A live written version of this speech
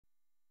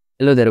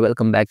Hello there,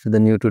 welcome back to the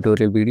new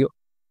tutorial video.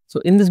 So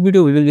in this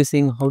video, we will be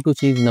seeing how to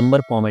change number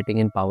formatting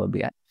in Power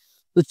BI.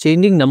 So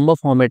changing number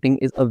formatting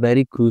is a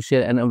very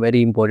crucial and a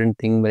very important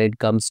thing when it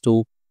comes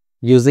to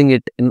using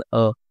it in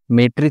a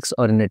matrix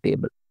or in a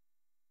table.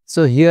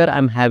 So here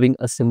I'm having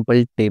a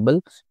simple table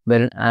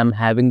where I'm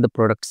having the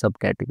product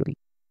subcategory.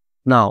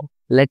 Now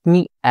let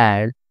me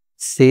add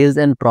sales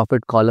and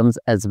profit columns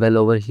as well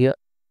over here.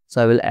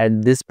 So I will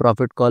add this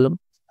profit column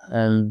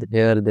and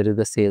here there is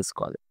a sales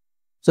column.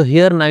 So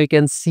here now you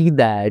can see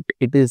that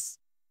it is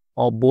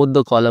both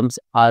the columns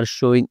are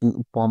showing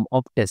in form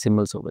of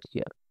decimals over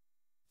here.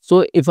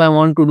 So if I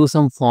want to do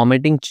some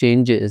formatting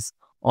changes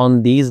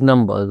on these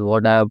numbers,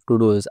 what I have to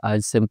do is I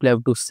simply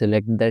have to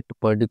select that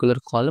particular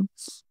column,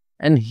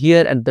 and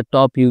here at the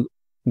top you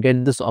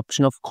get this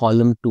option of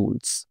column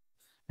tools,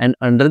 and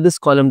under this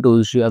column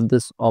tools you have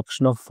this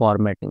option of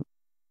formatting,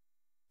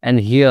 and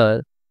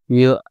here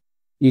you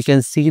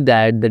can see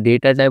that the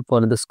data type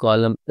for this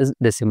column is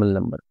decimal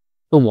number.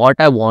 So what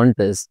I want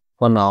is,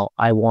 for now,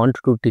 I want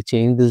to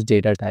change this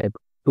data type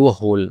to a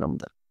whole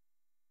number.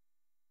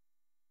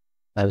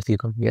 I will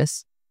click on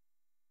yes.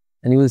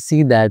 And you will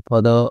see that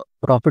for the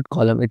profit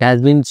column, it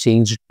has been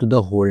changed to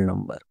the whole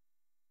number.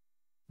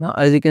 Now,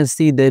 as you can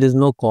see, there is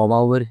no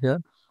comma over here.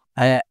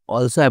 I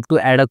also have to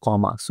add a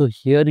comma. So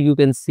here you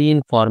can see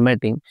in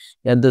formatting,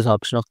 you have this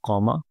option of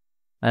comma.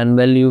 And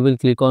when you will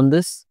click on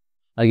this,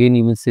 again,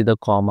 you will see the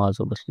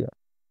commas over here.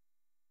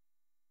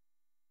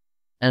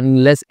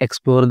 And let's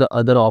explore the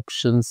other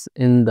options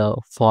in the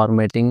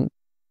formatting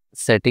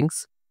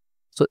settings.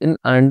 So in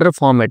under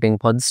formatting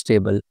for this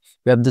table,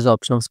 we have this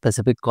option of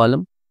specific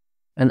column,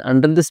 and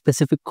under the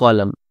specific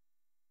column,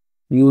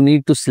 you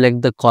need to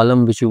select the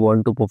column which you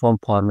want to perform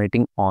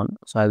formatting on.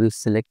 So I will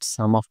select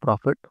sum of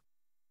profit,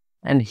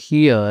 and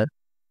here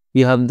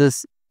you have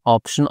this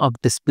option of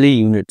display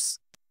units.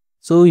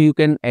 So you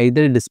can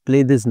either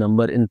display this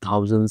number in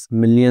thousands,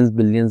 millions,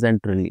 billions,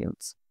 and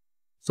trillions.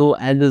 So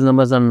as these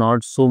numbers are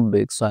not so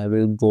big, so I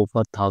will go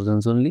for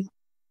thousands only.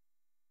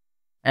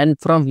 And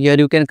from here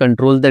you can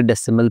control the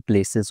decimal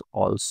places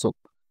also.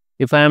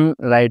 If I am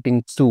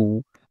writing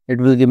 2, it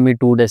will give me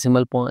 2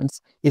 decimal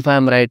points. If I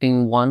am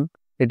writing 1,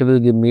 it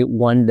will give me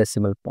 1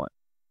 decimal point.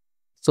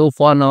 So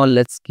for now,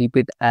 let's keep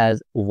it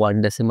as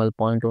 1 decimal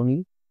point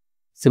only.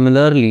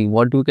 Similarly,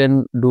 what you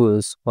can do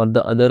is for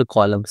the other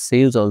column,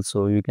 sales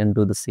also, you can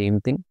do the same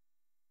thing.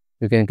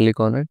 You can click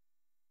on it.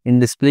 In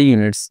display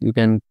units, you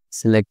can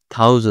select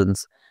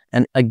thousands.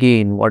 And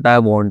again, what I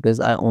want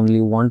is I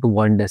only want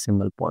 1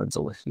 decimal points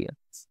over here.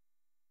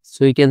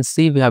 So you can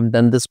see we have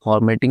done this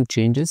formatting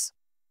changes.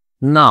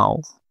 Now,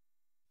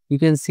 you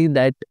can see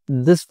that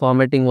this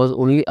formatting was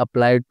only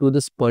applied to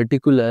this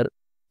particular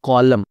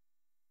column.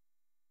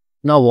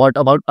 Now, what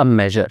about a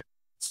measure?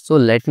 So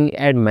let me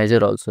add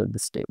measure also in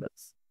this table.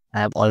 I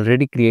have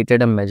already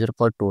created a measure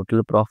for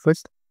total profit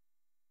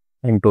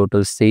and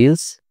total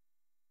sales.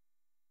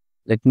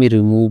 Let me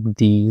remove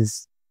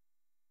these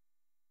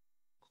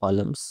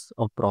columns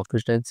of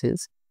profit and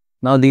sales.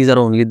 Now these are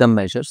only the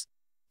measures.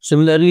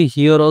 Similarly,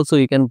 here also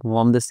you can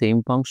perform the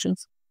same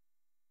functions.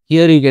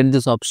 Here you get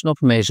this option of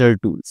measure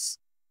tools.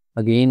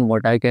 Again,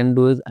 what I can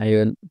do is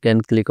I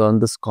can click on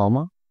this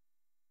comma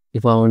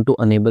if I want to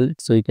enable it.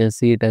 So you can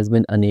see it has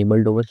been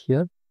enabled over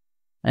here.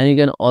 And you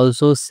can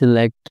also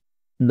select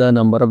the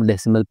number of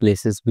decimal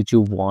places which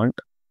you want.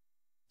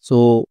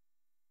 So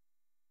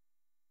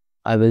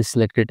I will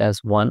select it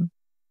as 1.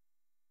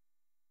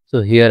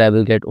 So here I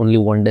will get only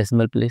 1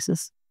 decimal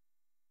places.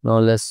 Now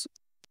let's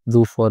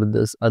do for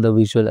this other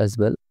visual as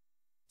well.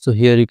 So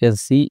here you can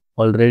see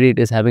already it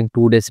is having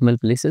 2 decimal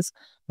places.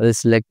 I will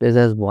select this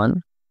as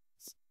 1.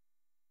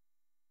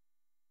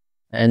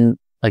 And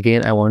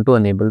again, I want to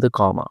enable the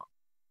comma.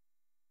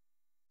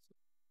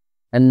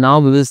 And now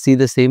we will see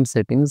the same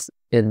settings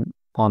in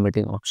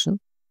formatting option.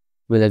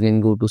 We'll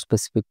again go to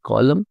specific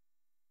column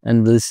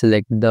and we'll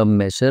select the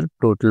measure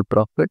total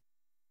profit.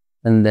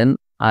 And then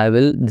I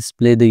will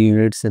display the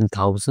units in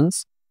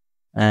thousands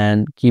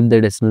and keep the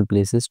decimal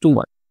places to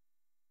 1.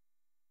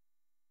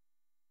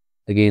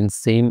 Again,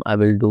 same I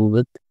will do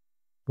with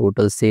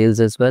total sales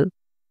as well.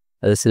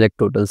 I will select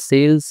total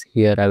sales.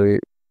 Here I will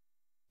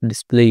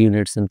display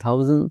units in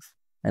thousands,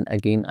 and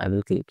again I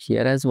will click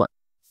here as 1.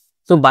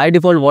 So by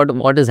default,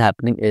 what is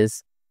happening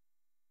is,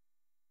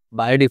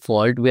 by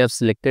default we have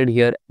selected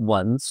here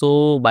 1.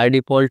 So by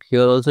default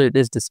here also it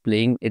is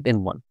displaying it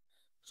in 1.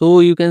 So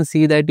you can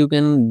see that you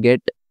can get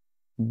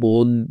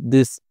both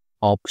these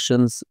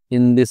options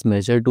in this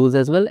measure tools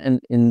as well and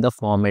in the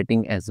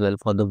formatting as well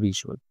for the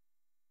visual.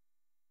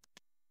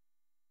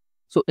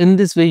 So in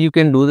this way, you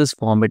can do this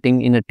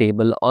formatting in a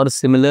table, or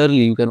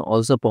similarly, you can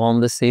also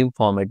perform the same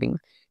formatting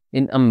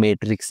in a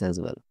matrix as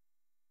well.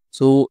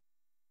 So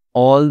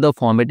all the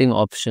formatting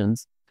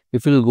options,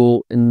 if you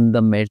go in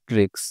the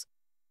matrix,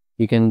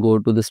 you can go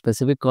to the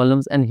specific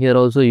columns, and here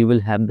also you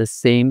will have the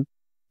same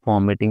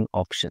formatting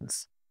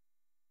options,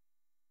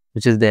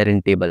 which is there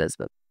in table as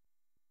well.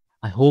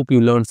 I hope you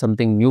learned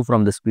something new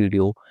from this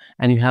video,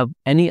 and you have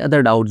any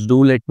other doubts,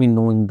 do let me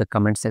know in the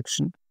comment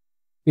section.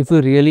 If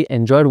you really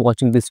enjoyed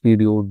watching this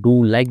video,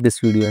 do like this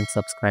video and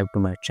subscribe to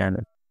my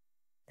channel.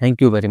 Thank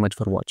you very much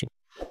for watching.